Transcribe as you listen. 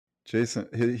Jason,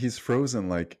 he's frozen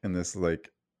like in this like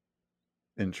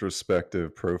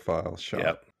introspective profile shot.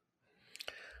 Yep.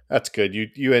 That's good.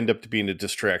 You end up being a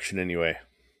distraction anyway.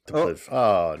 Now it's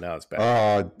back.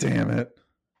 Oh, damn it.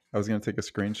 I was going to take a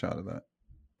screenshot of that.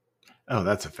 Oh,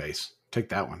 that's a face. Take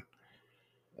that one.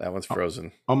 That one's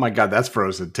frozen. Oh my God, that's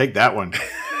frozen. Take that one.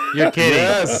 You're kidding.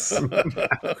 Yes.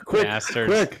 Quick.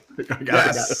 Bastards. Quick.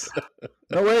 Yes.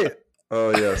 No, wait. Oh,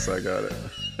 yes, I got it.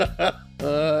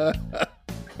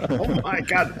 Oh my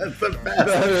God, that's the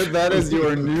best. That is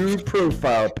your new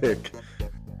profile pic.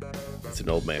 It's an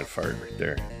old man fart right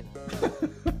there.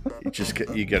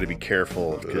 You got to be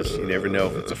careful because you never know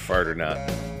if it's a fart or not.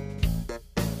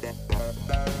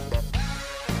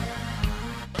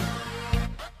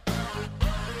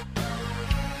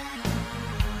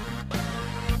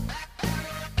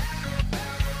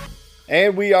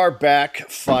 And we are back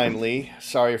finally.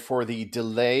 Sorry for the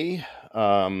delay.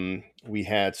 We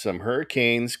had some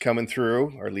hurricanes coming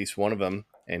through, or at least one of them,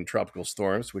 and tropical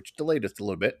storms, which delayed us a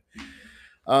little bit.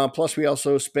 Plus, we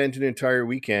also spent an entire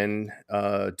weekend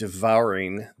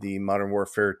devouring the Modern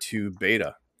Warfare 2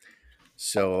 beta.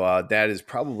 So that is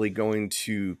probably going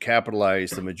to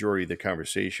capitalize the majority of the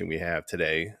conversation we have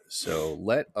today. So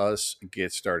let us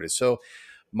get started. So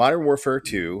Modern Warfare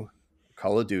 2,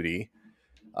 Call of Duty,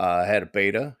 had a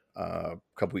beta a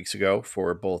couple weeks ago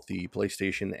for both the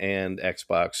PlayStation and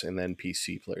Xbox, and then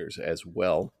PC players as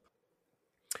well.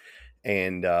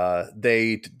 And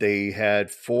they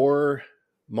had 4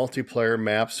 multiplayer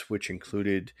maps, which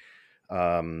included.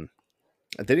 They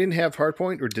didn't have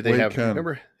Hardpoint, or did they have? Ken.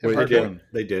 Remember? Wait, Hardpoint?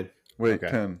 They did. Wait, Okay.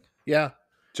 Ken. Yeah.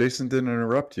 Jason didn't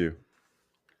interrupt you.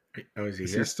 Oh, is he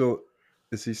Is here?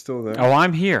 he still there? Oh,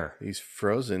 I'm here. He's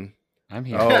frozen. I'm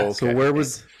here. Oh, okay. So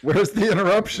where's the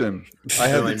interruption? I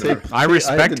had to take. I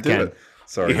respect had to do Ken. it.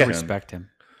 Sorry, I Ken. respect him.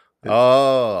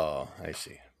 Oh, I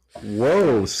see.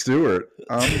 Whoa, Stuart!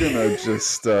 I'm gonna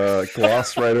just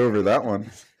gloss right over that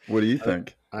one. What do you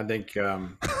think? I think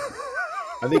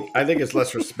it's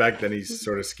less respect than he's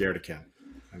sort of scared of Ken.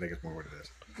 I think it's more what it is.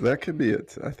 That could be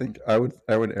it. I think I would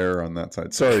err on that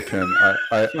side. Sorry, Ken.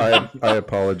 I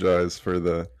apologize for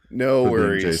the No for being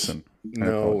worries. Jason. I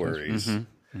No apologize. worries. Mm-hmm.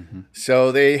 Mm-hmm.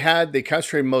 So they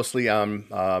concentrated mostly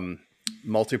on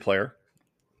multiplayer.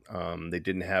 They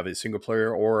didn't have a single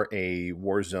player or a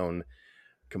Warzone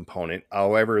component.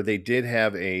 However, they did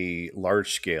have a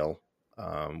large scale,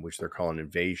 which they're calling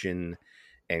Invasion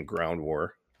and Ground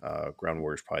War. Ground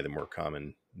War is probably the more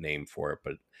common name for it,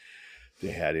 but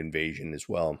they had Invasion as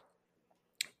well.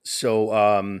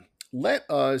 So let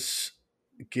us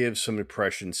give some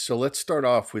impressions. So let's start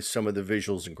off with some of the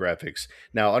visuals and graphics.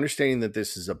 Now, understanding that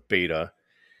this is a beta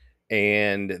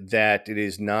and that it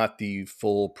is not the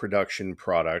full production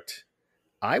product,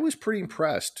 I was pretty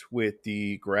impressed with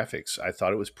the graphics. I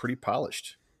thought it was pretty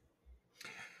polished.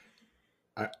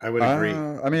 I would agree.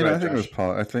 I mean, Right, I think it was Josh?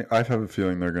 polished. I have a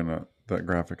feeling that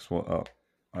graphics will up.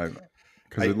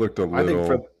 Because it looked a I think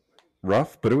little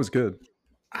rough, but it was good.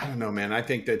 I don't know, man. I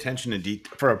think the attention to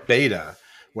detail for a beta,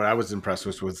 what I was impressed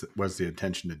with was the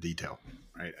attention to detail.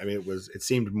 Right? I mean, it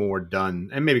seemed more done,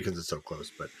 and maybe because it's so close.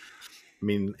 But I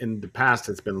mean, in the past,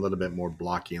 it's been a little bit more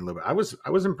blocky and a little bit. I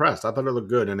was impressed. I thought it looked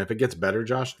good, and if it gets better,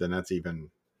 Josh, then that's even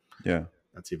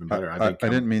better. I think I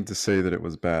didn't mean to say that it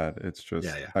was bad. It's just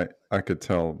I could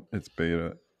tell it's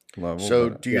beta level. So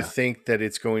do you think that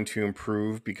it's going to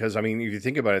improve? Because, I mean, if you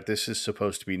think about it, this is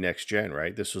supposed to be next gen,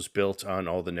 right? This was built on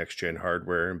all the next gen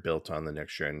hardware and built on the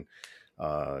next gen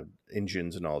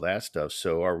engines and all that stuff.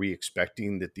 So are we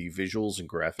expecting that the visuals and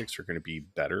graphics are going to be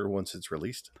better once it's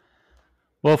released?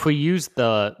 Well, if we use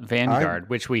the Vanguard,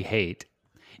 which we hate,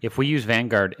 if we use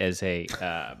Vanguard as a,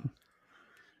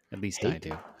 at least I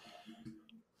do.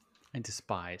 I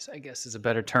despise, I guess is a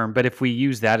better term. But if we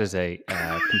use that as a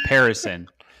comparison,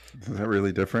 is that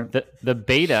really different? The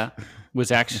beta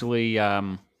was actually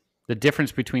the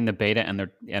difference between the beta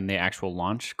and the actual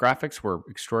launch graphics were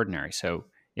extraordinary. So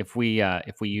if we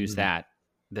use that,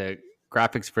 the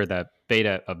graphics for the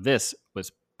beta of this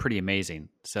was pretty amazing.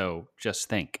 So just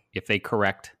think, if they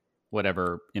correct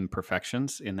whatever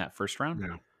imperfections in that first round,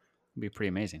 it'd be pretty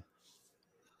amazing.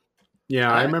 Yeah,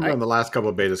 I remember on the last couple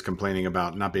of betas complaining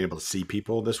about not being able to see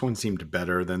people. This one seemed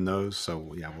better than those.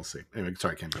 So, yeah, we'll see. Anyway,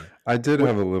 sorry, Ken. I did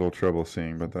have a little trouble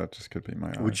seeing, but that just could be my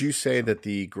eyes. Would you say that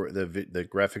the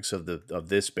graphics of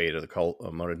this beta,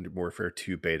 the Modern Warfare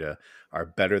 2 beta, are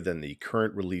better than the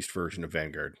current released version of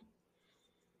Vanguard?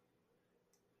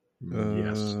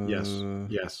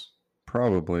 Yes.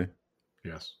 Probably.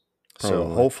 Yes. So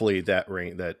hopefully that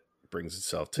brings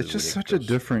itself to. It's just such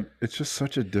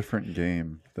a different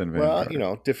game than Vanguard.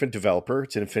 Well, different developer.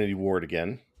 It's Infinity Ward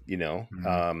again.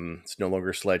 It's no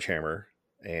longer Sledgehammer,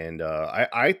 and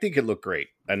I think it looked great,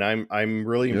 and I'm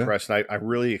really Yeah. impressed. And I'm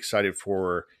really excited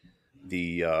for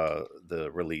the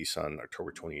release on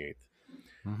October 28th.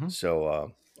 Mm-hmm. So,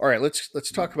 all right,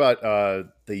 let's talk about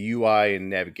the UI and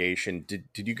navigation.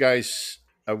 Did you guys?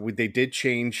 They did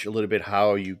change a little bit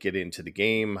how you get into the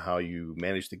game, how you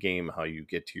manage the game, how you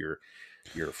get to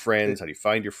your friends, It, how do you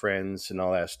find your friends, and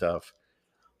all that stuff.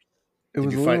 it Did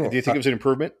was you a find? Do little. you think it was an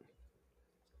improvement?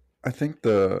 I think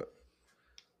the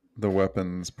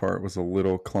weapons part was a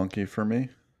little clunky for me.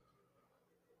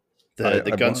 The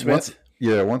Once gunsmith.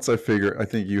 yeah, once I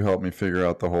think you helped me figure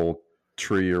out the whole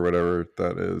tree or whatever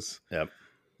that is, Yep.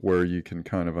 where you can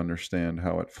kind of understand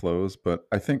how it flows. But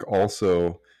I think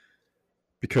also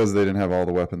because they didn't have all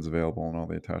the weapons available and all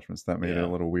the attachments, that made it a Yeah.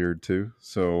 little weird too.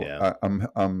 So Yeah.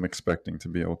 I'm expecting to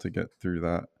be able to get through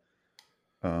that.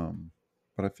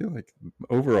 But I feel like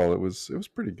overall it was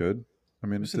pretty good. I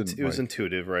mean, it didn't It was like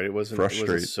intuitive, right? It wasn't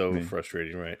frustrate so me.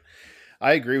 frustrating, right?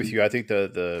 I agree with you. I think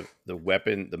the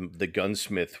weapon, the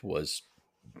gunsmith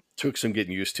took some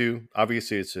getting used to.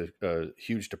 Obviously, it's a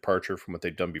huge departure from what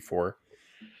they've done before.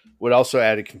 What also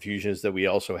added confusion is that we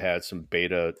also had some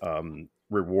beta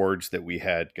rewards that we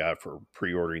had got for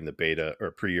pre-ordering the beta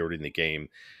or pre-ordering the game,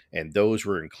 and those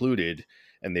were included,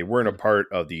 and they weren't a part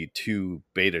of the two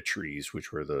beta trees,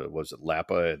 which were was it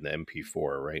Lapa and the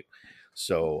MP4, right?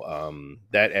 So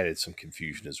that added some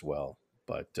confusion as well.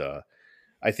 But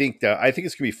I think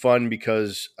it's gonna be fun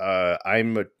because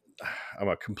I'm a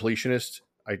completionist.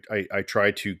 I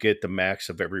try to get the max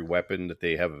of every weapon that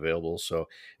they have available, so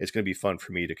it's going to be fun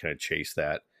for me to kind of chase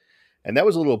that. And that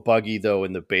was a little buggy though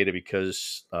in the beta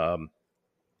because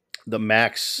the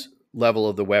max level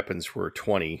of the weapons were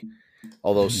 20,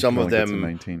 although You some can of only get to them,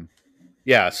 19.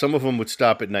 yeah, some of them would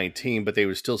stop at 19, but they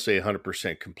would still say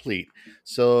 100% complete.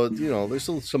 So there's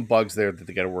still some bugs there that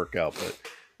they got to work out,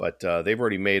 but they've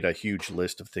already made a huge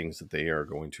list of things that they are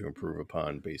going to improve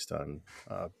upon based on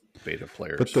beta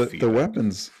players' But the feedback.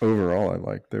 weapons overall, I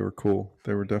liked. They were cool.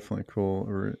 They were definitely cool.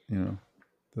 Or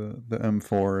the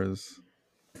M4 is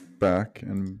back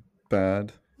and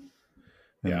bad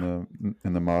Yeah,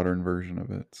 in the modern version of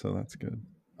it, so that's good.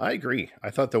 I agree. I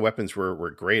thought the weapons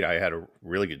were great. I had a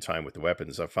really good time with the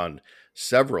weapons. I found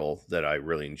several that I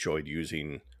really enjoyed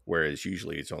using, whereas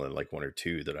usually it's only like one or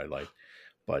two that I like.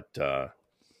 But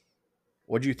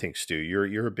what do you think, Stu?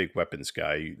 You're a big weapons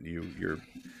guy. You're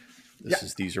Yeah,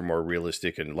 these are more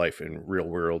realistic in life and real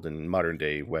world and modern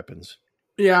day weapons.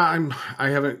 yeah. I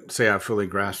haven't say I fully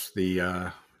grasped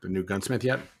the new gunsmith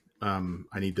yet. I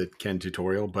need the Ken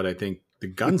tutorial, but I think the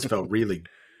guns felt really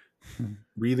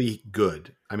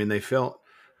good. I mean, they felt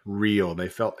real. They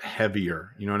felt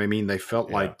heavier. You know what I mean? They felt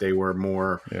Yeah. like they were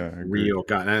more Yeah, I agree. real.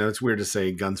 God, and it's weird to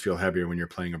say guns feel heavier when you're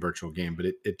playing a virtual game, but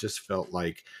it just felt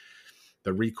like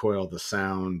the recoil, the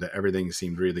sound, everything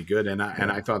seemed really good. And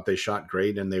I thought they shot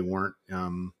great, and they weren't.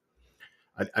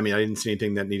 I mean, I didn't see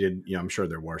anything that needed. I'm sure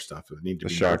there were stuff that needed to The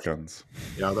be nerfed. shotguns.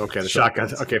 Yeah, okay, the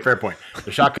shotguns. Shotguns. Okay, fair point.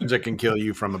 The shotguns that can kill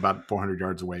you from about 400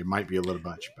 yards away might be a little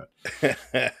much, but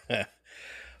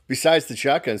Besides the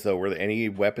shotguns, though, were there any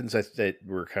weapons that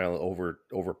were kind of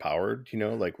overpowered?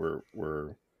 Like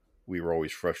we were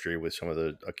always frustrated with some of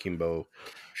the akimbo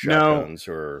no, shotguns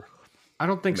or I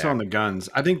don't think so on Mac. the guns.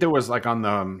 I think there was like on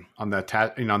on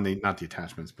the not the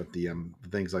attachments, but the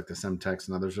things like the Semtex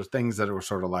and others. There's things that were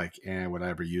sort of like, would I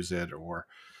ever use it, or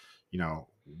you know,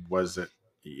 was it,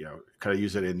 could I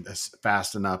use it in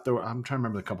fast enough? I'm trying to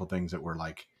remember a couple of things that were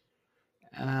like,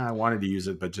 I wanted to use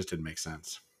it, but just didn't make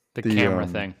sense. The The camera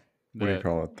thing. what do you The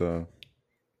call it?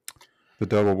 The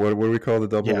double. What do we call the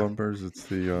double Yeah. bumpers? It's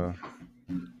the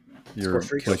Score you're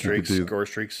streaks? Kill like you could streaks, do score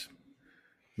streaks.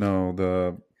 no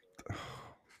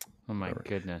oh my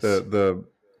goodness. the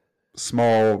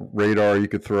small radar you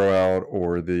could throw out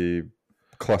or the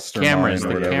cluster Cameras,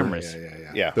 mine or the whatever. cameras.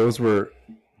 Yeah, Those were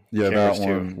Cameras that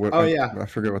too. one. What, Oh, yeah. I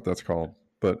forget what that's called.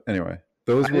 But anyway,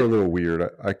 those were a little weird.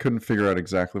 I couldn't figure out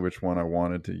exactly which one I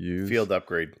wanted to use. Field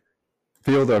upgrade.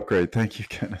 Field upgrade. Thank you,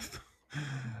 Kenneth.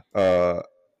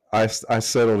 I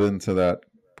settled into that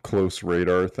close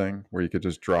radar thing where you could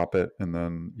just drop it and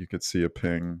then you could see a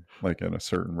ping like in a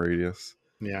certain radius.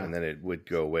 Yeah. And then it would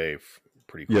go away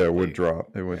pretty quickly. Yeah, it would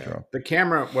drop. It would Yeah. drop. The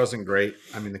camera wasn't great.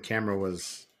 I mean, the camera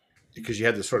was because you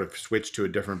had to sort of switch to a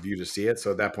different view to see it.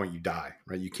 So at that point, you die,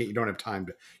 right? You don't have time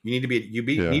to. You need to be.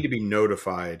 Need to be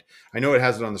notified. I know it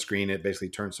has it on the screen. It basically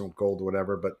turns some gold or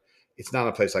whatever, but it's not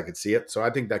a place I could see it. So I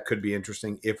think that could be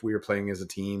interesting if we were playing as a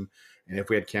team and if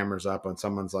we had cameras up and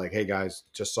someone's like, "Hey guys,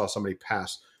 just saw somebody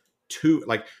pass."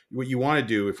 Like what you want to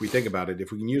do if we think about it,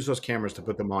 if we can use those cameras to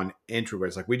put them on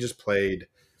entryways, like we just played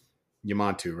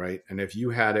Yamantu, right? And if you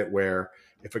had it where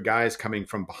if a guy is coming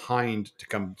from behind to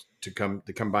come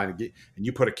by and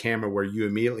you put a camera where you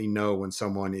immediately know when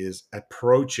someone is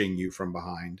approaching you from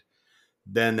behind,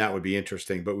 then that would be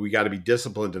interesting. But we got to be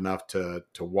disciplined enough to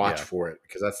watch Yeah. for it,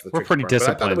 because that's the We're tricky pretty part. But I thought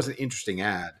disciplined. it was an interesting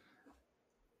ad.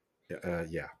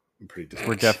 Yeah, I'm pretty disciplined.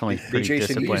 We're definitely Hey, pretty Jason, you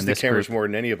disciplined. use the This cameras group. more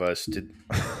than any of us.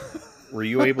 Were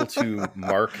you able to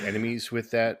mark enemies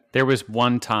with that? There was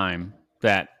one time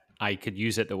that I could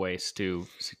use it the way Stu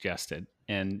suggested,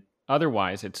 and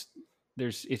otherwise, it's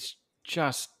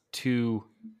just too.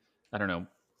 I don't know.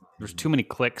 There's too many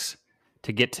clicks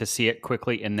to get to see it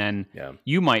quickly, and then Yeah.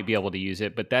 you might be able to use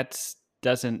it, but that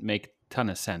doesn't make a ton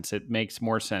of sense. It makes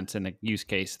more sense in the use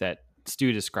case that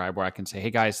Stu described, where I can say, "Hey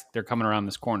guys, they're coming around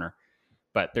this corner,"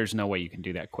 but there's no way you can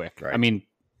do that quick. Right. I mean,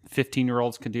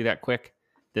 15-year-olds can do that quick.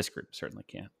 This group certainly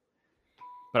can.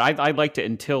 But I liked it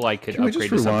until I could Can we upgrade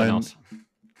just to something rewind? else.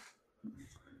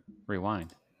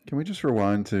 Rewind. Can we just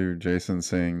rewind to Jason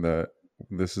saying that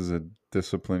this is a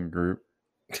disciplined group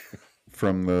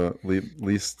from the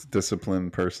least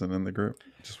disciplined person in the group?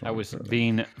 Just I wanted was to-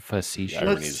 being The facetious.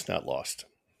 irony is not lost.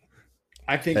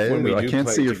 I think Hey, when we do I can't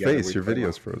play see your together, face. we Your play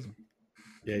video's well. frozen.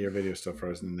 Yeah, your video's still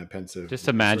frozen and the pensive. Just so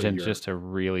imagine you're- just a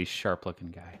really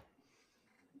sharp-looking guy.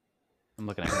 I'm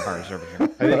looking at cars over here. I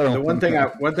think the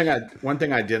one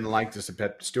thing I didn't like, just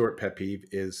a Stuart pet peeve,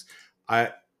 is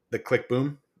the click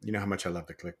boom. You know how much I love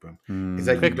the click boom. Is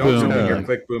that Click you don't know boom. when your Yeah.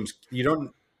 click booms. You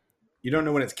don't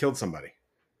know when it's killed somebody.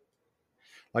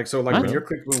 Like so, like What? when your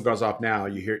click boom goes off now,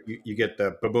 you hear you get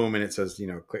the boom and it says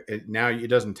click. Now it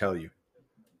doesn't tell you.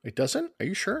 It doesn't? Are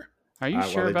you sure? Are you Well,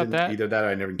 sure it about didn't- that? Either that, or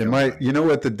I never. It might. You know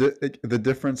what the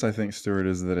difference I think, Stuart,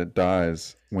 is that it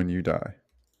dies when you die,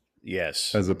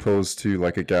 Yes. as opposed to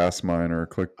like a gas mine or a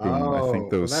click boom. I Oh,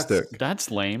 think those well, that's- stick. That's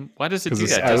lame. Why does it do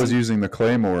Because that? I was Doesn't- using the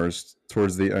claymores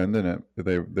towards the end, and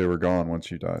they were gone once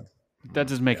you died. that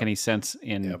doesn't make any sense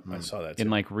in Yep, I saw that. in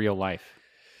too. like real life.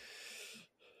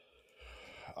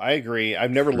 I agree.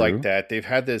 I've never True. liked that. They've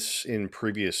had this in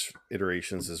previous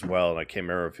iterations as well, and I can't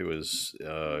remember if it was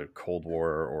Cold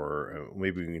War or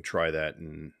maybe we can try that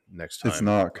next time. It's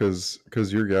not because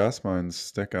your gas mines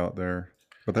stick out there,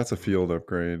 but that's a field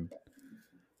upgrade.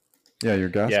 Yeah, your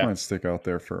gas Yeah. mines stick out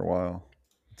there for a while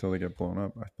until they get blown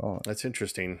up. I thought. That's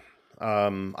interesting.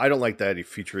 I don't like that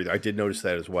feature either. I did notice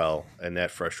that as well, and that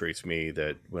frustrates me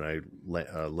that when I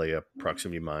lay a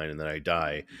proximity mine and then I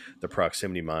die, the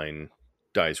proximity mine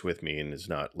dies with me and is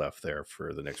not left there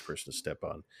for the next person to step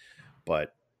on.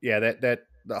 But yeah,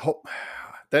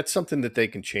 that's something that they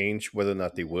can change. Whether or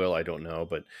not they will, I don't know,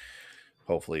 but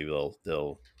hopefully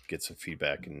they'll get some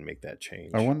feedback and make that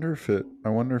change. I wonder if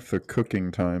the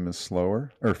cooking time is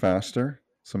slower or faster.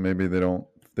 So maybe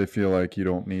they feel like you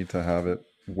don't need to have it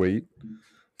wait.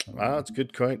 It's a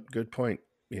good point. Good point.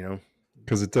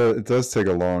 Because it does take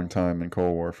a long time in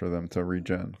Cold War for them to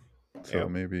regen. So Yep.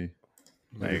 maybe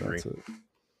I agree. that's it.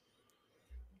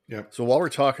 Yeah. So while we're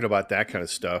talking about that kind of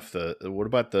stuff, what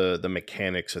about the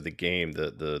mechanics of the game,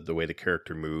 the way the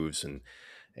character moves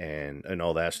and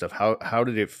all that stuff? How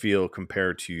did it feel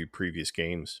compared to previous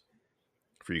games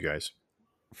for you guys?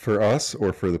 For us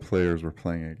or for the players we're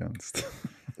playing against?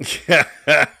 Yeah.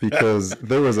 Because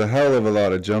there was a hell of a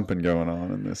lot of jumping going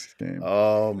on in this game.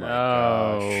 Oh my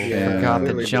gosh. Yeah, forgot the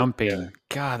clearly, jumping. yeah.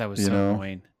 God, that was You so know?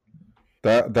 annoying.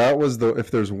 That was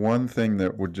if there's one thing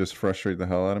that would just frustrate the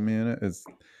hell out of me in it, is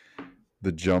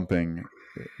the jumping.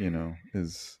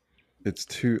 It's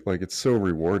too it's so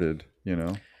rewarded.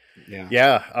 Yeah.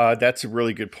 Yeah, that's a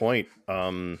really good point.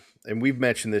 And we've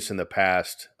mentioned this in the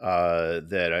past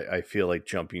that I feel like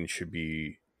jumping should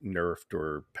be nerfed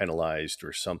or penalized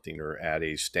or something, or add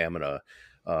a stamina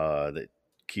that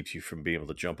keeps you from being able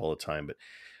to jump all the time.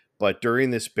 But during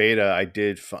this beta,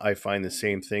 I find the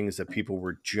same things, that people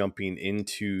were jumping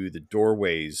into the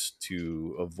doorways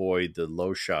to avoid the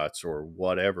low shots or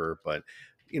whatever. But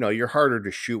you're harder to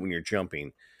shoot when you're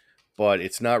jumping. But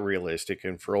it's not realistic.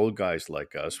 And for old guys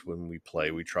like us, when we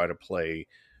play, we try to play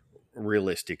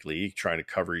realistically, trying to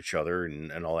cover each other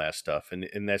and all that stuff.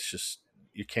 And that's just,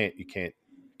 you can't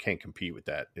compete with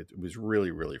that. It was really,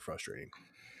 really frustrating.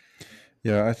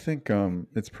 Yeah, I think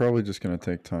it's probably just going to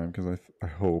take time, because I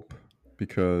hope,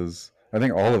 because I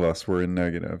think all of us were in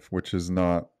negative, which is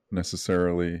not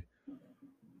necessarily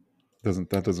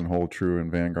doesn't hold true in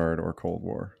Vanguard or Cold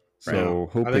War. So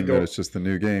I hoping think that it's just the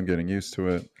new game, getting used to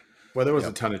it. Well, there was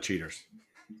a ton of cheaters.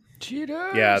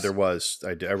 Cheaters. Yeah, there was.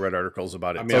 I read articles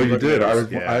about it. I mean, Oh, I'm you looking did? at I those-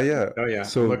 was. yeah. Yeah. Oh yeah.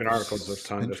 So Look at articles. There's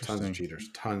tons of interesting. cheaters.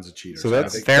 Tons of cheaters. So And I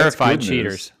that's think- Verified good news.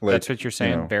 cheaters. Like, That's what you're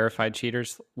saying. you know. Verified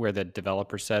cheaters, where the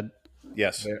developer said,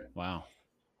 Yes. There- "Wow."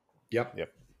 Yep.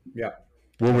 Yep. Yep.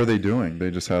 What were they doing? They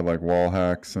just had like wall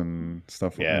hacks and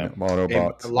stuff, Yeah. auto Aim,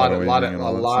 bots, auto aiming, and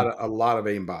all that stuff. a lot of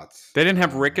aim bots. They didn't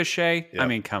have Ricochet. I Yep.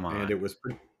 mean, come on. And it was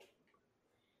pretty,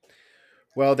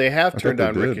 Well, they have I thought turned they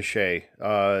on did. Ricochet.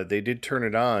 They did turn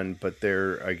it on, but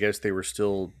I guess they were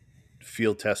still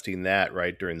field testing that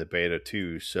right during the beta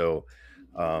too. So,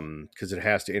 because it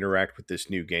has to interact with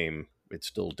this new game, it's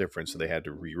still different. So they had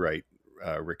to rewrite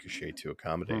Ricochet to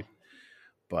accommodate.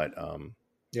 But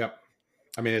yep.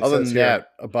 I mean, it other says than here.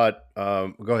 that, about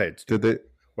go ahead, Stu. Did they?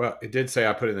 Well, it did say,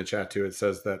 I put it in the chat too. It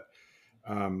says that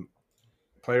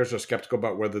players are skeptical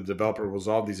about whether the developer will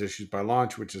resolve these issues by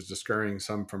launch, which is discouraging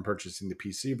some from purchasing the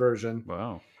PC version.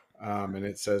 Wow. And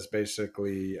it says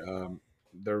basically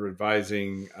they're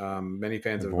advising many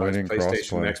fans have advised Avoiding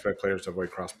PlayStation crossplay. and Xbox players to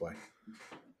avoid crossplay.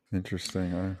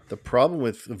 Interesting. The problem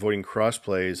with avoiding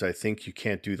crossplay is I think you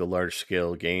can't do the large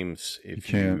scale games if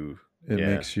can't. It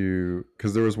yeah. makes you,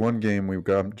 because there was one game we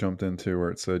jumped into where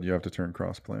it said you have to turn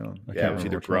crossplay on. I Yeah, it was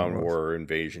either which one Ground was. War or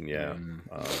Invasion, yeah.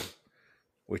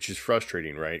 Which is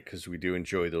frustrating, right? Because we do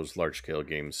enjoy those large scale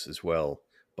games as well,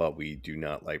 but we do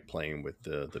not like playing with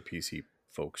the PC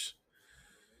folks.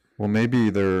 Well, maybe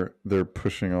they're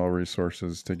pushing all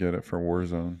resources to get it for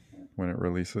Warzone when it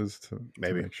releases to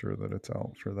make sure that it's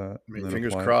out for that. and then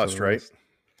Fingers apply it to crossed, the right? rest.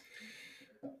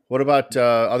 What about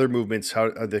other movements? How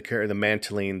the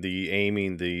mantling, the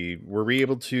aiming, were we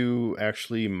able to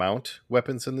actually mount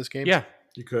weapons in this game? Yeah.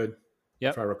 You could,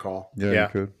 Yep. if I recall. Yeah, Yeah. you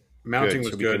could. Mounting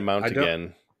was so we good. can mount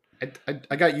again.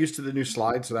 I got used to the new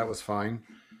slide, so that was fine.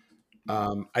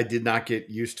 I did not get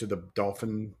used to the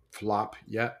dolphin flop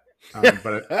yet,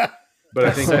 but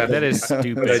I think that is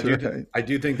stupid. But I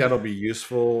do think that'll be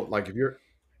useful. Like if you're,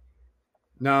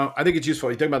 no, I think it's useful.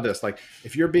 You think about this, like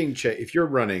if you're being if you're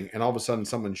running and all of a sudden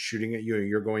someone's shooting at you and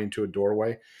you're going into a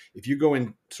doorway, if you go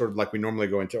in sort of like we normally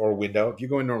go into, or a window, if you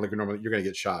go in normally, you're going to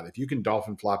get shot. If you can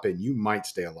dolphin flop in, you might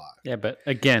stay alive. Yeah, but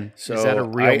again, So is that a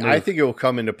real move? I think it will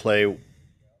come into play.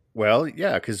 Well,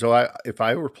 yeah, because if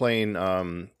I were playing,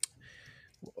 what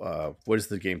is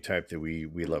the game type that we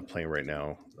love playing right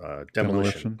now?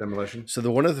 Demolition. So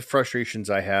one of the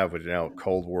frustrations I have with now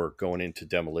Cold War going into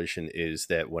Demolition is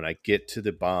that when I get to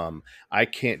the bomb, I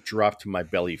can't drop to my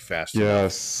belly fast enough.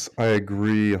 Yes, I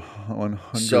agree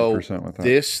 100% with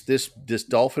that. This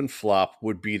dolphin flop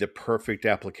would be the perfect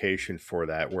application for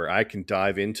that, where I can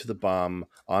dive into the bomb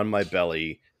on my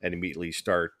belly and immediately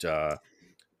start doing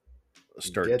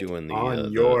the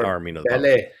arming of the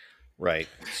bomb. Right.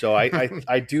 So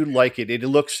I do like it. It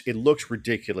looks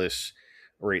ridiculous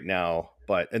right now,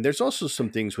 and there's also some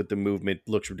things with the movement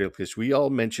looks ridiculous. We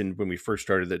all mentioned when we first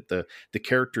started that the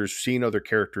characters, seeing other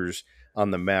characters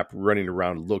on the map running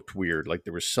around looked weird. Like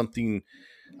there was something,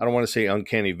 I don't want to say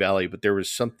uncanny valley, but there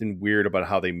was something weird about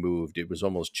how they moved. It was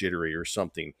almost jittery or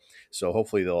something. So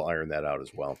hopefully they'll iron that out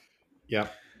as well. Yeah.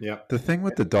 The thing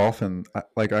with the dolphin,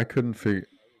 I couldn't figure.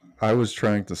 I was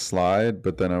trying to slide,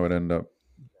 but then I would end up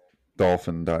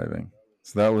dolphin diving.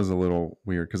 So that was a little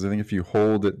weird because I think if you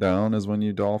hold it down is when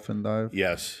you dolphin dive.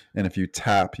 Yes. And if you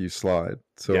tap, you slide.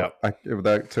 So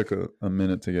that took a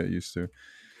minute to get used to.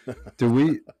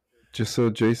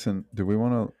 Jason, do we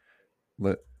want to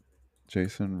let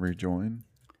Jason rejoin?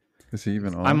 Is he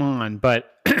even on? I'm on,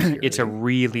 but it's a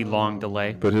really long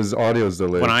delay. But his audio's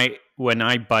delayed. When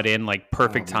I butt in like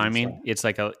perfect timing, it's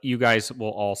like you guys will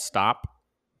all stop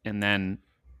and then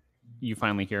you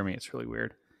finally hear me. It's really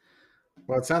weird.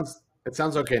 Well, it sounds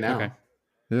okay now. Okay.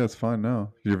 Yeah, it's fine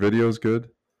now. Your video's good.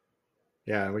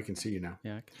 Yeah, we can see you now.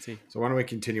 Yeah, I can see. So why don't we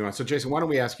continue on? So Jason, why don't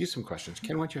we ask you some questions?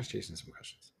 Ken, why don't you ask Jason some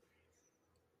questions?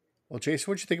 Well, Jason,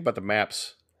 what did you think about the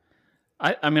maps?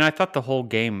 I mean, I thought the whole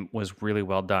game was really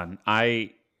well done.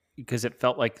 Because it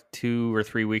felt like 2 or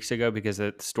 3 weeks ago because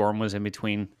the storm was in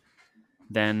between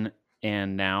then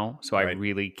and now. So I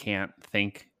really can't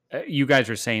think. You guys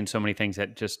are saying so many things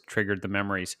that just triggered the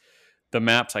memories. The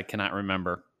maps I cannot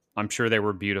remember. I'm sure they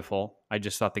were beautiful. I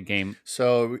just thought the game.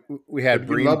 So we had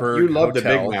Greenberg. You love the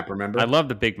big map, remember? I love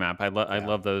the big map. I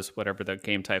love those, whatever the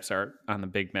game types are on the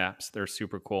big maps. They're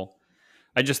super cool.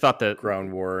 I just thought that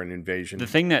Ground War and Invasion. The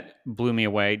thing that blew me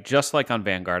away, just like on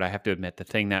Vanguard, I have to admit, the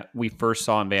thing that we first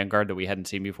saw on Vanguard that we hadn't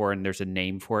seen before, and there's a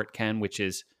name for it, Ken, which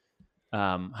is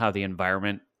how the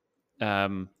environment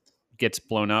gets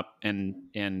blown up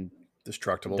and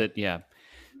destructible.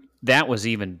 That was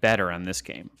even better on this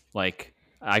game. Like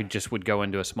I just would go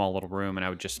into a small little room and I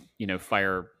would just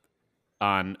fire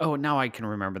on. Oh, now I can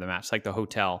remember the maps. Like the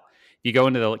hotel, you go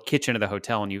into the kitchen of the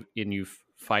hotel and you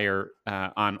fire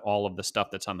on all of the stuff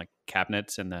that's on the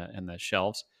cabinets and the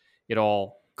shelves. It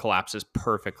all collapses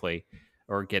perfectly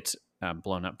or gets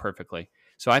blown up perfectly.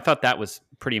 So I thought that was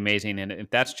pretty amazing. And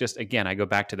if that's just, again, I go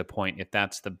back to the point, if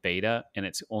that's the beta and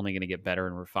it's only going to get better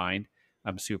and refined,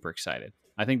 I'm super excited.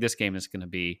 I think this game is going to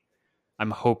be,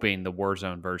 I'm hoping the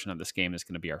Warzone version of this game is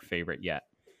going to be our favorite yet.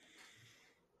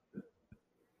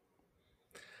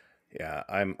 Yeah,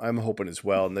 I'm hoping as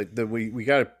well. And we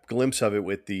got a glimpse of it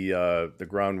with the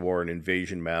ground war and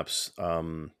invasion maps.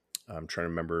 I'm trying to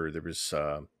remember. There was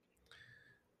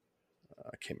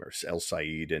I can't remember, El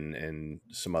Said and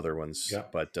some other ones. Yeah.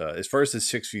 But as far as the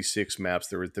 6v6 maps,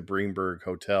 there was the Greenberg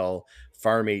Hotel,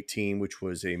 Farm 18, which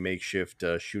was a makeshift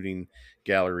shooting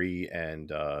gallery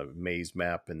and maze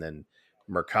map, and then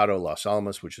Mercado Los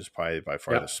Alamos, which is probably by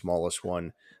far the smallest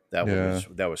one. That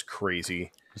one was crazy.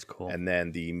 It was cool. And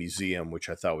then the museum, which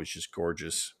I thought was just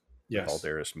gorgeous. Yes. The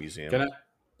Valderas Museum.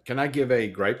 Can I give a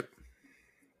gripe?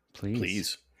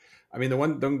 Please. I mean, the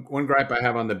one gripe I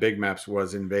have on the big maps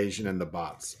was invasion and the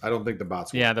bots. I don't think the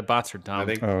bots. Yeah, the bots are dumb. I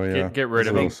think. Get rid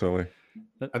of them. Silly.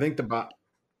 I think the bot.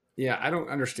 Yeah, I don't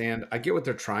understand. I get what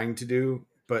they're trying to do,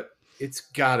 but it's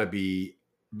got to be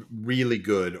really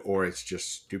good, or it's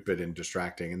just stupid and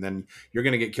distracting. And then you're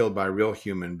going to get killed by a real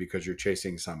human because you're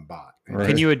chasing some bot. Right.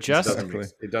 Can you adjust?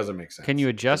 It doesn't make sense. Can you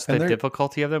adjust the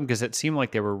difficulty of them? Because it seemed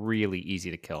like they were really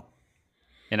easy to kill.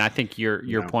 And I think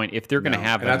your point, if they're going to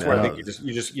have, and that's where I think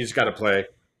you just got to play.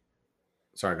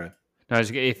 Sorry, go ahead.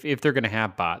 No, if they're going to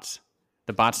have bots,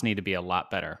 the bots need to be a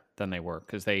lot better than they were,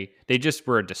 because they just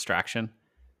were a distraction.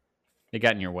 They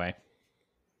got in your way.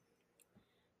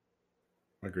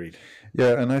 Agreed.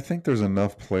 Yeah, and I think there's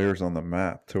enough players on the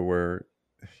map to where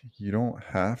you don't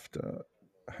have to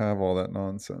have all that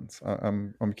nonsense.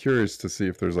 I'm curious to see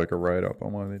if there's like a write up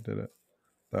on why they did it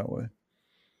that way.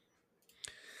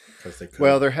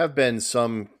 Well, there have been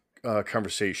some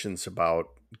conversations about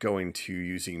going to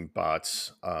using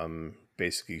bots,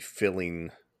 basically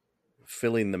filling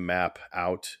the map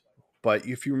out. But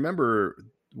if you remember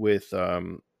with,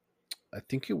 I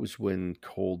think it was when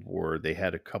Cold War, they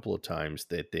had a couple of times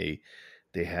that they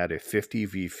had a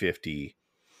 50v50.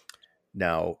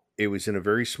 Now, it was in a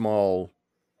very small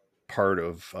part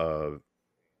of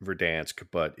Verdansk,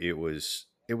 but it was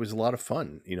a lot of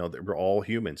fun. You know, they were all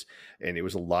humans, and it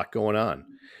was a lot going on.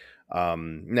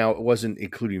 Now, it wasn't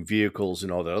including vehicles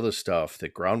and all that other stuff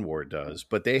that Ground War does,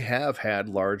 but they have had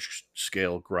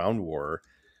large-scale Ground War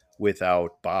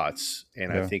without bots,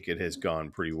 and I think it has gone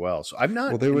pretty well. So I'm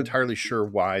not entirely sure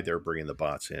why they're bringing the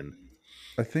bots in.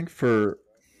 I think for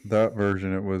that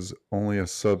version, it was only a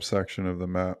subsection of the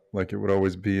map. Like, it would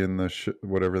always be in the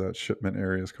whatever that shipment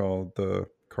area is called, the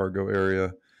cargo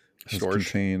area, is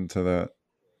contained to that.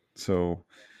 So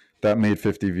that made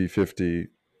 50v50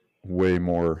 way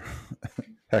more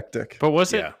hectic. But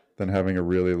was it than having a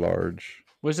really large?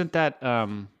 Wasn't that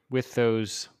with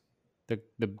those the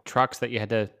trucks that you had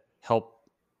to help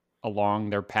along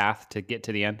their path to get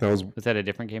to the end? Was that a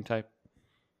different game type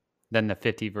than the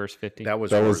 50 versus 50? That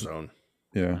was Warzone.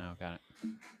 Yeah. Oh, got it.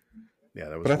 Yeah,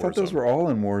 that was. But I thought those were all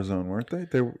in Warzone, weren't they?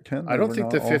 I don't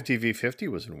think the 50v50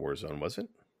 was in Warzone, was it?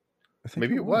 I think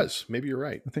maybe it was. Maybe you're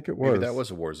right. I think it was. Maybe that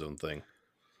was a Warzone thing.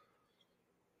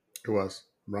 It was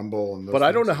Rumble, and those but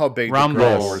I don't know how big Rumble. the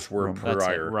Ground Wars were Rumble.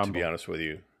 prior. To be honest with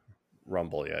you,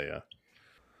 Rumble, yeah.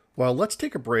 Well, let's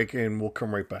take a break and we'll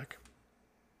come right back.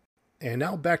 And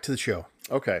now back to the show.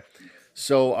 Okay,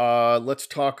 so let's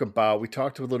talk about. We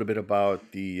talked a little bit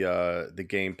about the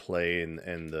gameplay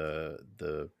and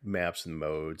the maps and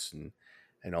modes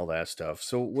and all that stuff.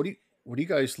 So what are you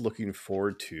guys looking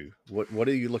forward to? What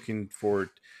are you looking forward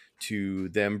to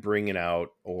them bringing out,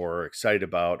 or excited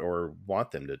about, or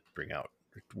want them to bring out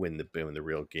when the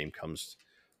real game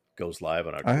goes live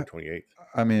on October 28th?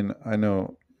 I mean, I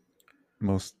know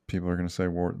most people are going to say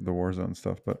the Warzone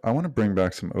stuff, but I want to bring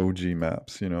back some OG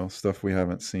maps. You know, stuff we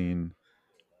haven't seen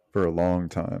for a long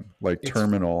time. Like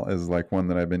Terminal is like one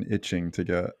that I've been itching to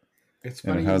get,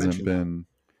 and it hasn't been.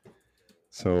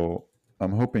 So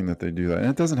I'm hoping that they do that, and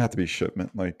it doesn't have to be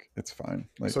shipment. Like, it's fine.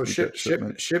 Like, so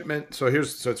shipment. So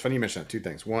it's funny you mentioned that. Two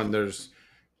things. One,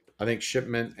 I think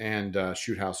shipment and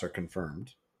shoot house are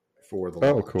confirmed for the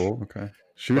launch. Oh, cool. Okay.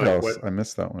 Shoot house. I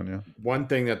missed that one. Yeah. One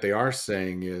thing that they are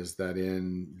saying is that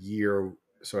in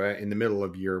the middle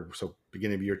of year, so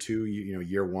beginning of year 2,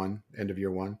 year 1, end of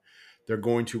year 1, they're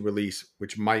going to release,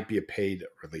 which might be a paid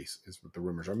release, is what the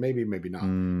rumors are. Maybe not.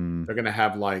 They're going to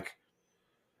have like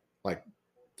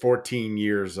 14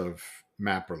 years of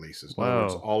map releases. In other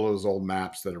words, all those old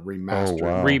maps that are remastered. Oh,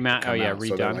 wow.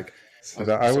 Redone. So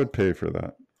I would pay for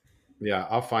that. Yeah,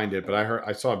 I'll find it. But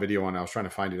I saw a video on it. I was trying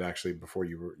to find it actually before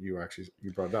you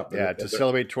brought it up. But to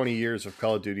celebrate 20 years of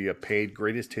Call of Duty, a paid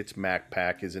greatest hits map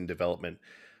pack is in development.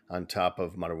 on top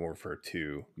of Modern Warfare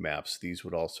 2 maps. These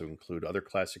would also include other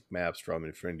classic maps from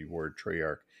Infinity Ward,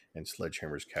 Treyarch, and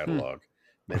Sledgehammer's catalog,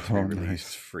 meant to be Oh, released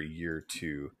nice. for year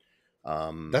 2.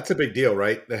 That's a big deal,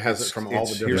 right? That has it from all the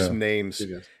Here's different some names: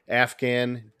 studios.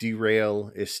 Afghan,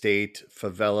 Derail, Estate,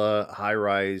 Favela, High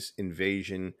Rise,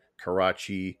 Invasion,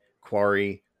 Karachi,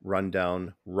 Quarry,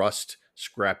 Rundown, Rust,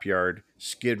 Scrapyard,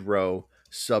 Skid Row,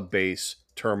 Subbase,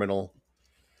 Terminal.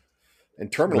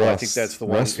 And Terminal, I think that's the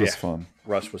one. Rust was Yeah, fun.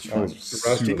 Rust was That fun. was Rust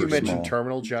Didn't you super was mention fun. small.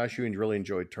 Terminal, Josh? You really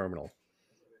enjoyed Terminal.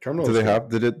 Terminal Do was they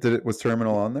cool. have? Was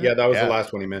Terminal on there? Yeah, that was the Yeah.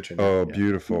 last one he mentioned. Yeah. Oh, Yeah.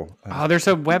 beautiful. Oh, there's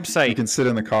a You website. can sit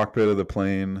in the cockpit of the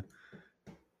plane,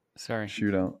 Sorry.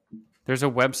 shoot out. There's a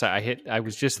website. I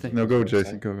was just No, go,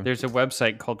 Jason. Go. There's a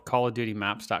website called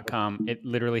callofdutymaps.com. It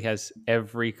literally has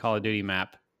every Call of Duty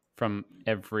map from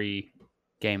every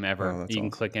game ever. Oh, that's You can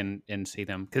awesome. click in and see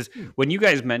them. Because when you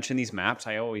guys mention these maps,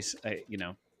 I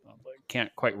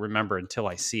can't quite remember until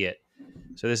I see it.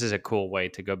 So this is a cool way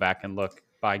to go back and look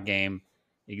by game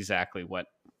exactly what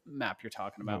map you're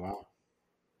talking Oh, about. wow.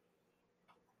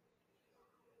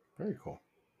 Very cool.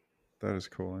 That is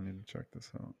cool. I need to check this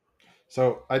out.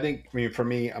 So I think, for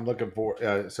me, I'm looking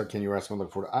for. So can you ask me?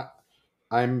 Look forward.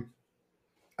 I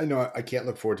know I can't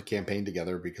look forward to campaign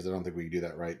together because I don't think we can do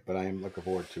that right. But I am looking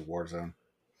forward to Warzone.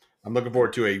 I'm looking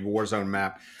forward to a Warzone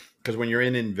map because when you're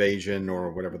in Invasion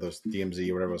or whatever those DMZ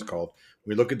or whatever it's called,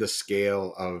 we look at the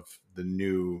scale of the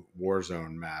new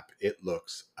Warzone map. It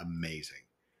looks amazing.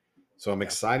 So I'm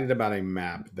excited about a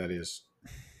map that is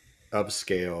of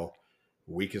scale.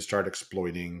 We can start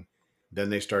exploiting.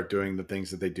 Then they start doing the things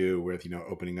that they do with,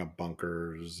 opening up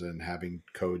bunkers and having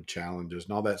code challenges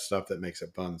and all that stuff that makes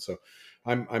it fun. So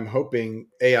I'm hoping,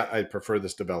 A, I prefer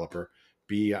this developer.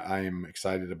 B, I'm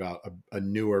excited about a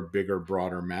newer, bigger,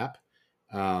 broader map.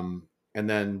 And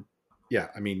then, yeah,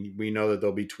 we know that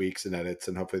there'll be tweaks and edits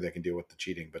and hopefully they can deal with the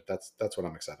cheating, but that's what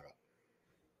I'm excited about.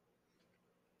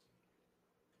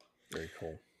 Very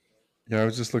cool. Yeah, I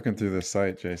was just looking through the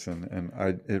site, Jason, and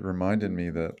it reminded me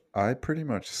that I pretty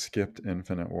much skipped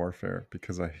Infinite Warfare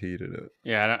because I hated it.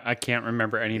 Yeah, I can't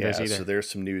remember any of those either. So there's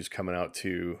some news coming out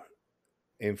too.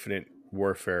 Infinite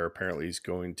Warfare apparently is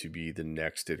going to be the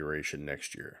next iteration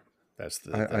next year. That's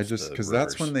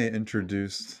That's when they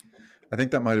introduced. I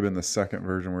think that might have been the second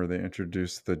version where they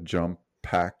introduced the jump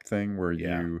pack thing where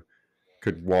you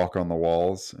could walk on the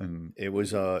walls, and it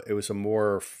was a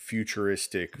more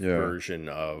futuristic version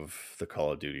of the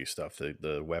Call of Duty stuff.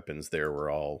 The weapons there were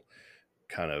all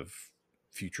kind of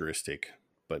futuristic,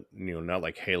 but not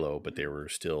like Halo, but they were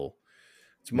still.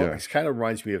 It kind of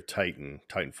reminds me of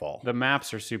Titanfall. The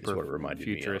maps are super what it reminded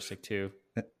futuristic me of.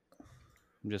 too.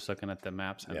 I'm just looking at the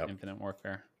maps on Infinite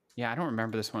Warfare. Yeah, I don't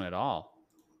remember this one at all.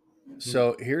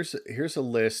 So here's a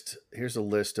list. Here's a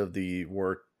list of the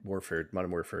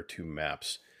Modern Warfare 2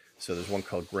 maps. So there's one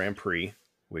called Grand Prix,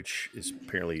 which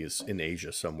apparently is in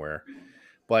Asia somewhere.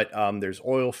 But there's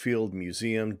Oil Field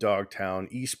Museum, Dogtown,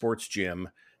 Esports Gym,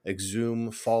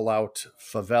 Exhume, Fallout,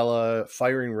 Favela,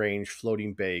 Firing Range,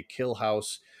 Floating Bay, Kill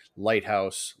House,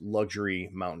 Lighthouse, Luxury,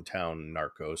 Mountain Town,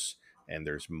 Narcos, and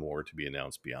there's more to be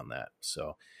announced beyond that.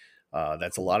 So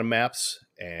that's a lot of maps,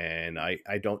 and I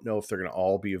don't know if they're going to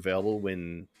all be available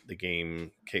when the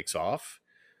game kicks off,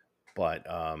 but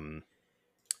I'm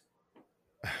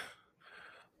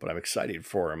excited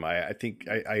for them. I think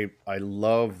I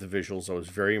love the visuals. I was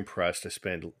very impressed. I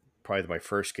spent probably my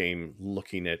first game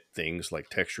looking at things like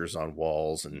textures on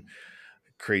walls and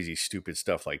crazy stupid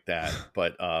stuff like that.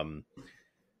 But I'm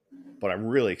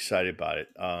really excited about it.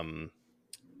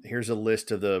 Here's a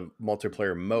list of the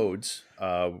multiplayer modes: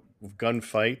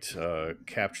 gunfight,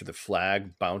 capture the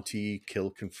flag, bounty,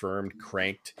 kill confirmed,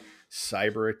 cranked,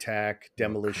 cyber attack,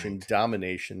 demolition,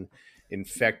 domination,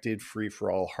 infected, free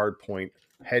for all, hardpoint,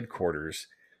 headquarters,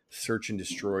 search and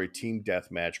destroy, team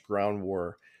deathmatch, ground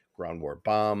war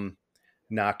bomb,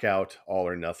 knockout, all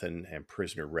or nothing, and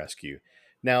prisoner rescue.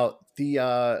 Now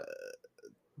the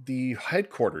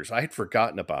headquarters, I had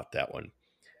forgotten about that one.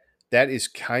 That is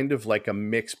kind of like a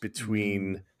mix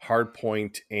between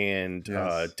hardpoint and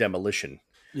demolition,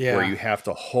 where you have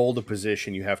to hold a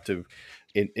position, you have to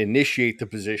initiate the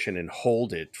position and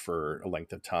hold it for a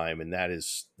length of time, and that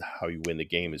is how you win the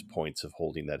game, is points of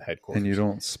holding that headquarters. And you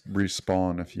don't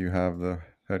respawn if you have the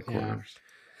headquarters.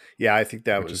 Yeah, I think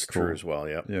that was true as well.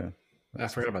 Yep. Yeah, I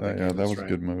forgot about that. Yeah, that was a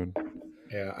good mode.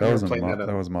 Yeah,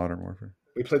 that was Modern Warfare.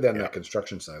 We played that in that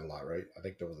construction site a lot, right? I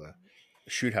think there was a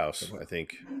Shoot House, I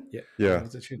think. Yeah. I'm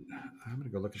gonna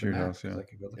go look at Shoot the map. House, yeah.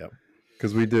 Yep.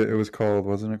 Because we did. It was called,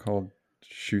 wasn't it called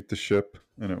Shoot the Ship?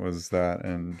 And it was that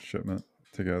and Shipment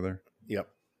together. Yep,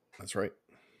 that's right.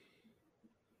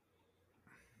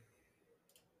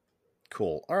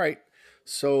 Cool. All right.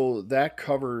 So that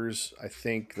covers, I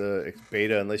think, the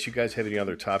beta. Unless you guys have any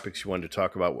other topics you wanted to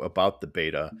talk about the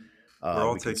beta, We're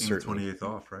all we can taking the certainly. 28th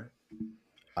off, right?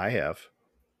 I have.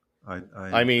 I I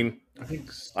am too. mean, I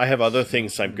think I have other so.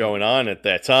 things I'm going on at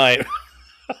that time.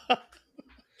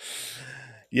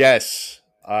 Yes,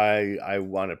 I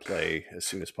want to play as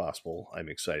soon as possible. I'm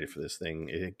excited for this thing.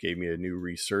 It gave me a new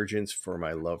resurgence for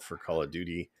my love for Call of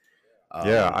Duty.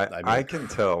 Yeah, I I mean, can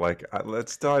tell. Like,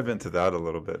 let's dive into that a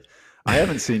little bit. I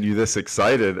haven't seen you this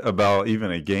excited about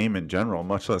even a game in general,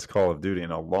 much less Call of Duty,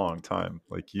 in a long time.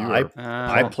 Like, you I are I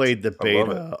Um, pumped. played the I love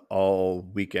it. beta all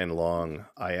weekend long.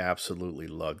 I absolutely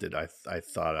loved it. I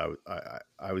thought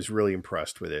I was really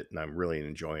impressed with it, and I'm really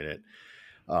enjoying it.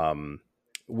 Um,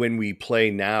 when we play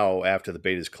now after the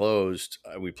beta is closed,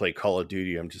 we play Call of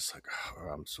Duty. I'm just like, oh,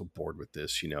 I'm so bored with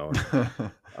this, and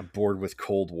I'm bored with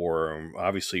Cold War.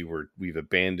 Obviously, we've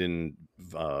abandoned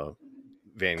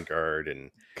Vanguard,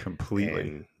 and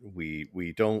Completely.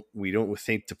 we don't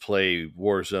think to play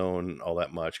Warzone all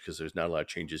that much because there's not a lot of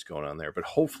changes going on there. But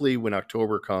hopefully, when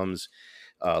October comes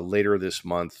later this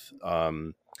month,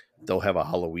 they'll have a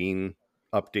Halloween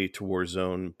update to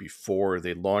Warzone before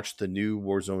they launch the new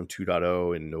Warzone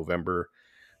 2.0 in November.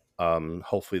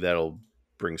 Hopefully, that'll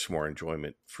bring some more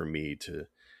enjoyment for me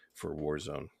for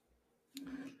Warzone.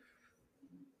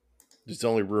 It's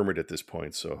only rumored at this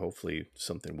point, so hopefully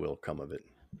something will come of it.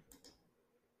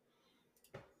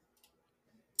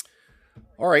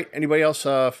 All right. Anybody else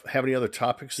have any other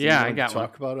topics that you yeah, I wanted to got one.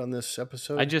 talk about on this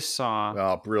episode? I just saw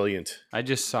Oh, brilliant.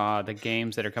 the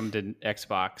games that are coming to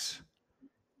Xbox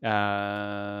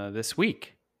this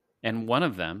week, and one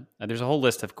of them, there's a whole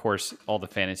list, of course, all the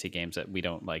fantasy games that we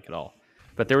don't like at all,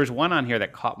 but there was one on here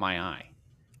that caught my eye: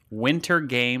 Winter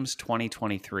Games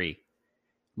 2023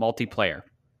 multiplayer.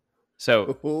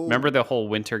 So Oh, remember the whole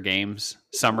Winter Games,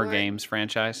 Summer what? Games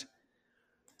franchise?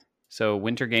 So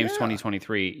Winter Games Yeah.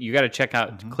 2023, you got to check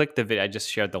out. Mhm. Click the video. I just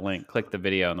shared the link. Click the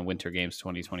video on the Winter Games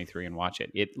 2023 and watch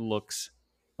it. It looks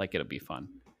like it'll be fun.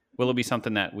 Will it be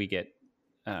something that we get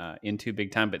into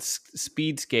big time? But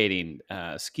speed skating,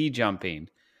 ski jumping,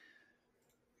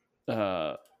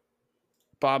 uh,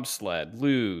 bobsled,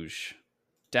 luge,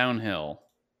 downhill.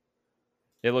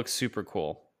 It looks super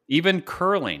cool. Even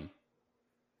curling.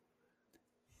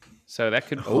 So that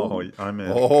could Oh, I'm in.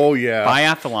 Oh, yeah.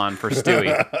 biathlon for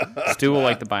Stewie. Stu will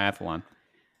like the biathlon.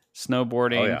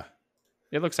 Snowboarding. Oh, yeah.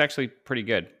 It looks actually pretty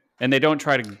good. And they don't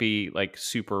try to be like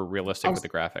super realistic with the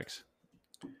graphics.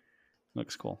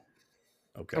 Looks cool.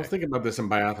 Okay. I was thinking about this in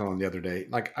biathlon the other day.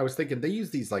 Like, I was thinking they use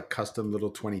these like custom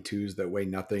little 22s that weigh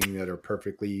nothing, that are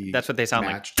perfectly That's what they sound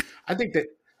matched. I think that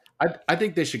I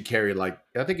think they should carry I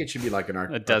think it should be like an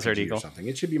A Desert RPG Eagle. or something.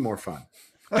 It should be more fun.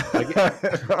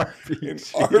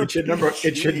 RPG.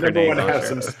 It should number Grenade one have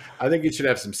launcher. some. I think it should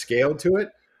have some scale to it,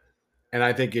 and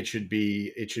I think it should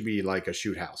be like a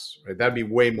shoot house. Right? That'd be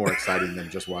way more exciting than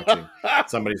just watching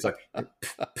somebody's like,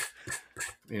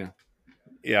 you know.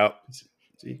 Yeah.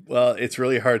 See? Well, it's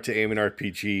really hard to aim an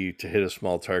RPG to hit a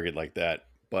small target like that,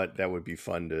 but that would be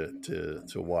fun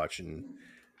to watch, and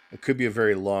it could be a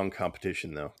very long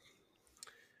competition, though.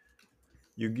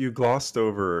 You glossed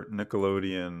over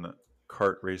Nickelodeon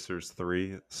Kart Racers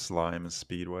 3 Slime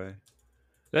Speedway.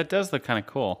 That does look kind of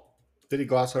cool. Did he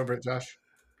gloss over it, Josh?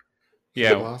 Did he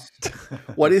Yeah. gloss?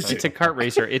 What is It's it? a kart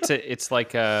racer. It's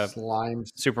like a Slime.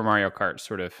 Super Mario Kart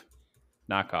sort of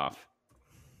knockoff.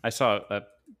 I saw a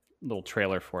little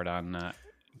trailer for it on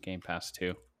Game Pass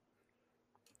too.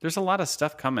 There's a lot of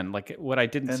stuff coming. Like what I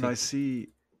didn't And see. I see.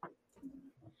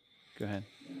 Go ahead.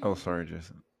 Oh, sorry,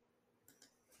 Jason.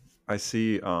 I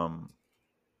see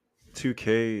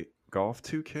 2K Golf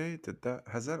 2K.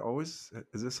 Has that always,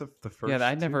 is this the first? Yeah,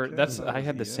 I never. 2K? That's That I was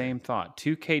had the EA. same thought.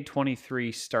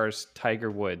 2K23 stars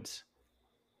Tiger Woods.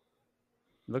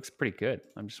 It looks pretty good.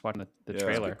 I'm just watching the Yeah.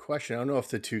 trailer. Good question. I don't know if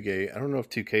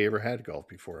 2K ever had golf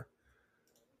before.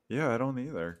 Yeah, I don't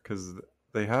either, because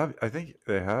they have. I think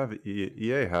they have.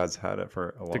 EA has had it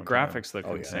for a long The time. graphics look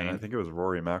Oh, yeah. insane, And I think it was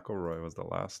Rory McIlroy was the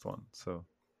last one. So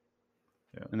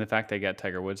and the fact they got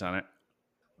Tiger Woods on it.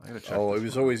 I gotta check. Oh,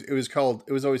 this one out. it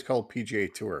was always called PGA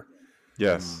Tour.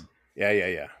 Yes.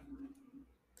 Yeah.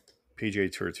 PGA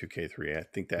Tour 2K3. I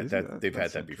think they've had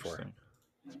That's that before. interesting.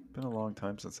 It's been a long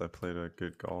time since I played a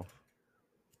good golf.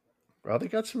 Well, they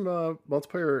got some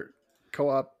multiplayer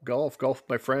co-op golf with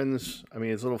my friends. I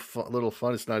mean, it's a little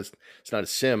fun. It's not a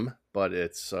sim, but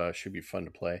it's should be fun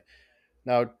to play.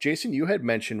 Now, Jason, you had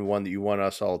mentioned one that you want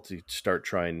us all to start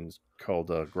trying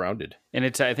called Grounded. And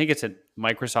I think it's a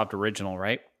Microsoft original,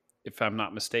 right? If I'm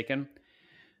not mistaken.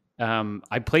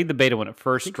 I played the beta when it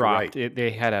first think you're dropped. right.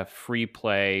 They had a free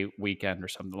play weekend or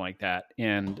something like that,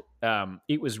 and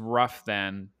it was rough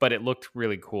then, but it looked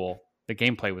really cool. The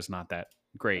gameplay was not that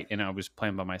great, and I was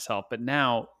playing by myself. But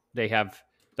now they have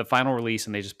the final release,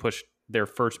 and they just pushed their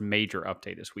first major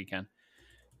update this weekend.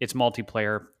 It's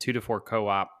multiplayer, 2 to 4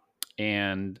 co-op,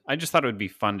 and I just thought it would be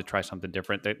fun to try something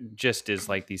different. That just is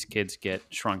like these kids get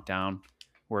shrunk down,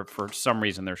 where for some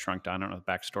reason they're shrunk down. I don't know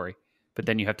the backstory, but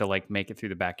then you have to like make it through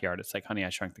the backyard. It's like Honey, I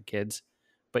Shrunk the Kids,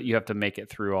 but you have to make it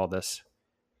through all this,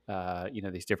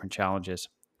 these different challenges.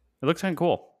 It looks kind of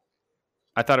cool.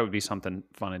 I thought it would be something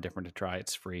fun and different to try.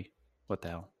 It's free. What the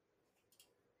hell?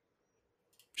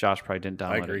 Josh probably didn't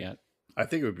I download agree. it yet. I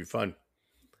think it would be fun.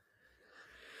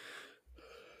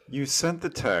 You sent the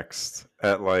text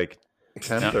at like No,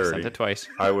 10:30. sent it twice.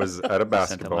 I was at a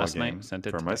basketball last night, game sent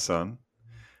it for my today. son,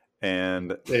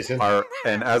 and Jason?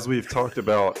 and as we've talked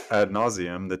about ad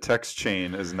nauseum, the text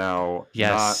chain is now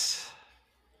Yes.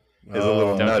 not is a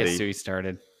little Don't nutty. get Sui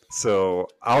started. So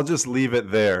I'll just leave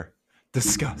it there.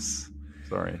 Discuss.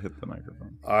 Sorry, I hit the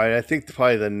microphone. All right, I think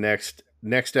probably the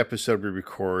next episode we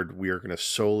record, we are going to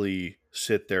solely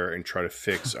sit there and try to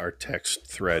fix our text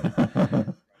thread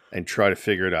and try to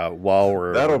figure it out while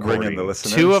we're That'll recording. bring in the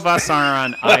listeners. 2 of us are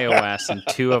on iOS and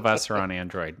 2 of us are on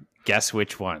Android. Guess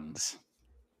which ones?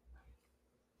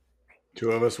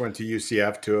 2 of us went to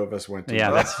UCF. 2 of us went to.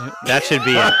 Yeah, that should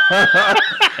be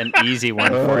an easy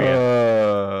one for you.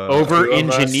 Over.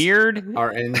 Over-engineered,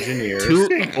 Our engineers.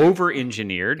 2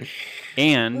 over-engineered,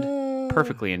 and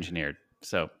perfectly engineered.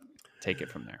 So take it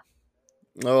from there.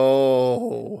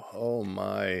 Oh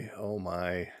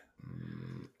my.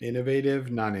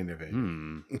 Innovative, non-innovative.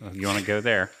 You want to go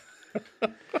there?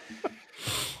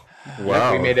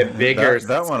 Wow, We made a bigger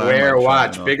that one I square might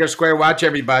watch. try, Bigger square watch,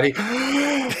 everybody.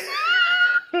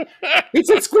 It's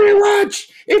a square watch.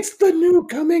 It's the new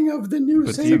coming of the new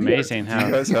It's savior. amazing Do how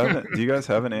you guys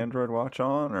have an Android watch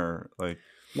on, or like?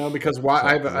 No, because why?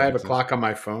 I have Does that a exist? clock on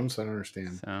my phone, so I don't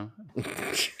understand. so,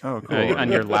 Oh, cool.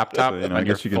 on your laptop, So, you know, on I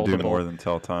guess your you can do foldable more than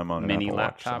tell time on an mini Apple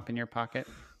laptop in your pocket.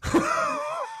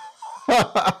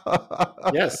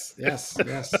 Watch.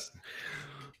 Yes.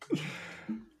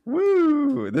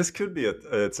 Woo! This could be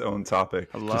its own topic.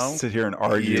 Hello? Just sit here and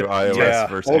argue Yeah. iOS Yeah.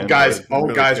 versus Old guys, Android. old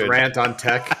Really guys good. rant on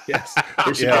tech. Yes,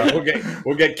 we should, Yeah.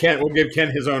 we'll get Ken. We'll give Ken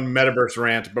his own metaverse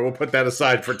rant, but we'll put that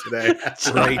aside for today.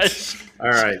 Right. All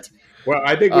right. Well,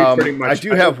 I think we pretty much. I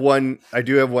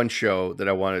do have one show that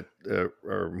I wanted,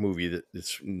 or movie that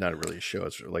it's not really a show.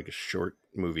 It's like a short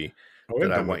movie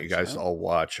that I want you guys to all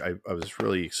watch. I was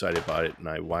really excited about it, and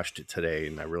I watched it today,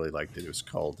 and I really liked it. It was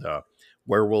called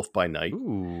Werewolf by Night.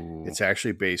 Ooh. It's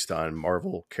actually based on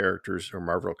Marvel characters or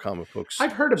Marvel comic books.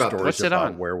 I've heard about this. stories What's it about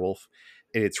on? werewolf.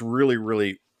 And it's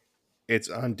really, it's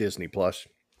on Disney Plus.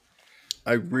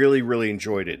 I really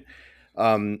enjoyed it.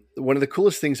 One of the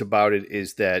coolest things about it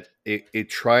is that it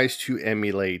tries to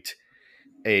emulate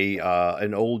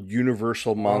an old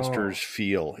Universal Monsters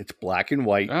feel. It's black and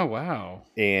white. Oh wow.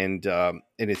 And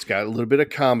it's got a little bit of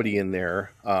comedy in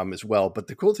there as well. But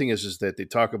the cool thing is that they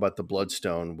talk about the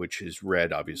Bloodstone, which is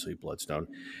red, obviously Bloodstone,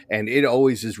 and it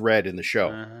always is red in the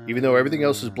show, even though everything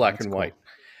else is black That's and cool. white.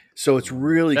 So it's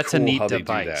really That's cool a neat how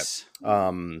device. they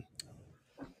do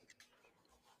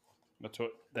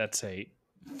that. That's a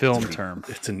film term.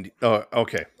 It's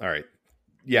okay, all right,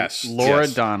 yes, Laura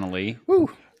yes. Donnelly. Woo.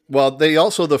 Well, they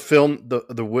also the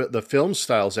film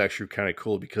style is actually kind of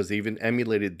cool because they even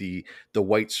emulated the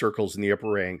white circles in the upper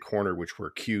right hand corner, which were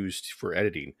cues for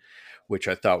editing, which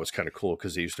I thought was kind of cool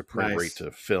because they used to print right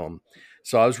to film.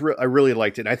 So I really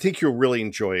liked it. And I think you'll really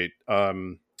enjoy it.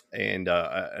 And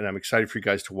I'm excited for you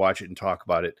guys to watch it and talk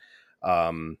about it.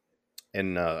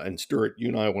 And Stuart, you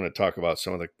and I want to talk about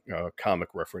some of the comic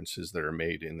references that are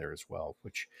made in there as well,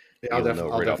 which I'll you'll know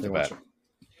right off the definitely bat. watch it.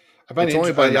 I find It's it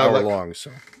only about an hour like- long,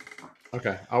 so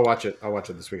Okay, I'll watch it. I'll watch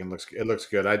it this weekend. It looks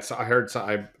good. I heard.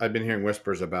 I've been hearing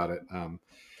whispers about it.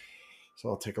 So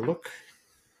I'll take a look.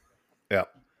 yeah.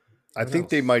 I What think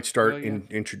they else? might start Oh, yeah.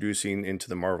 introducing into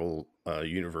the Marvel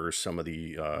universe some of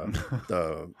the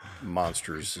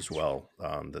monsters as well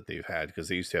that they've had, because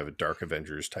they used to have a Dark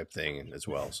Avengers type thing as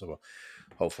well. So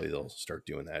hopefully they'll start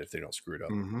doing that if they don't screw it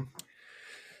up. Mm-hmm.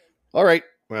 All right.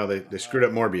 Well, they screwed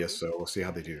up Morbius, so we'll see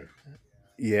how they do.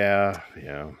 Yeah.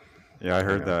 Yeah, I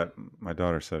heard that. My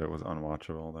daughter said it was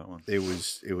unwatchable, that one. It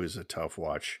was a tough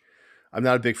watch. I'm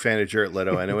not a big fan of Jared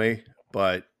Leto anyway,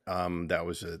 but that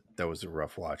was a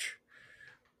rough watch.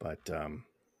 But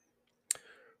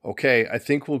okay, I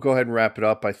think we'll go ahead and wrap it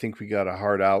up. I think we got a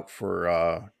hard out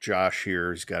for Josh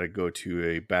here. He's got to go to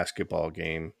a basketball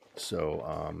game,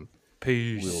 so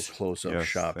Peace. we'll close up Yes,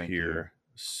 shop thank here.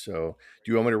 So,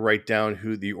 do you want me to write down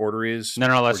who the order is?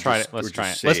 No, let's Or try just- it. Let's or try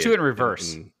just it. say Let's do it in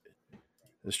reverse.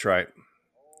 Let's try it.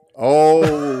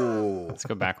 Oh, Let's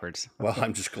go backwards. well,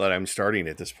 I'm just glad I'm starting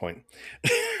at this point.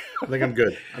 I think I'm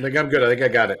good. I think I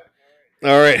got it.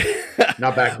 All right.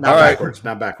 Not All right. backwards.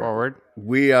 Not backward. Forward.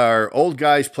 We are old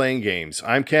guys playing games.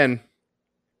 I'm Ken.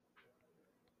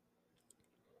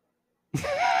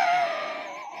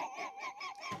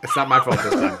 It's not my fault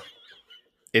this time.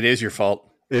 It is your fault.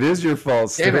 It is your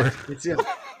fault, Damn Stuart. it. It's you.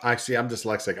 Actually, I'm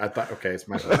dyslexic. I thought, okay, it's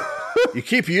my fault. You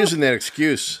keep using that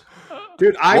excuse.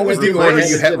 Dude, I What was the went order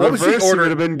you had? What was the Reverse order?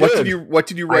 would've been What good.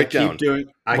 did you write down?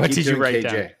 What did you write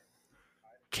KJ. down?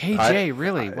 KJ,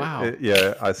 really? Wow.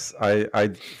 Yeah, I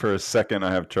for a second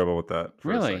I have trouble with that. For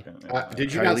Really? A second, yeah.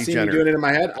 Did you Kylie not see Jenner. me doing it in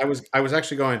my head? I was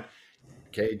actually going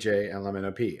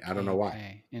KJLMNOP. I don't know why.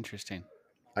 Okay, interesting.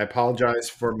 I apologize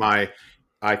for my.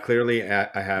 I clearly I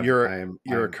have. You're I a have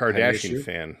an Kardashian issue.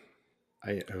 fan.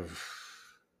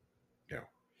 No.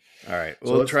 All right,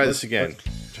 So we'll try this again.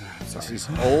 Sorry, This is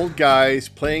old guys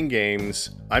playing games.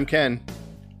 I'm Ken.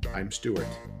 I'm Stuart.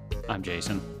 I'm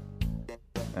Jason.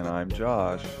 And I'm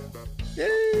Josh.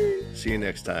 Yay! See you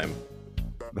next time.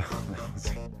 That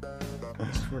was-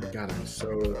 I swear to God, I'm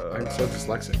so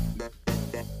dyslexic.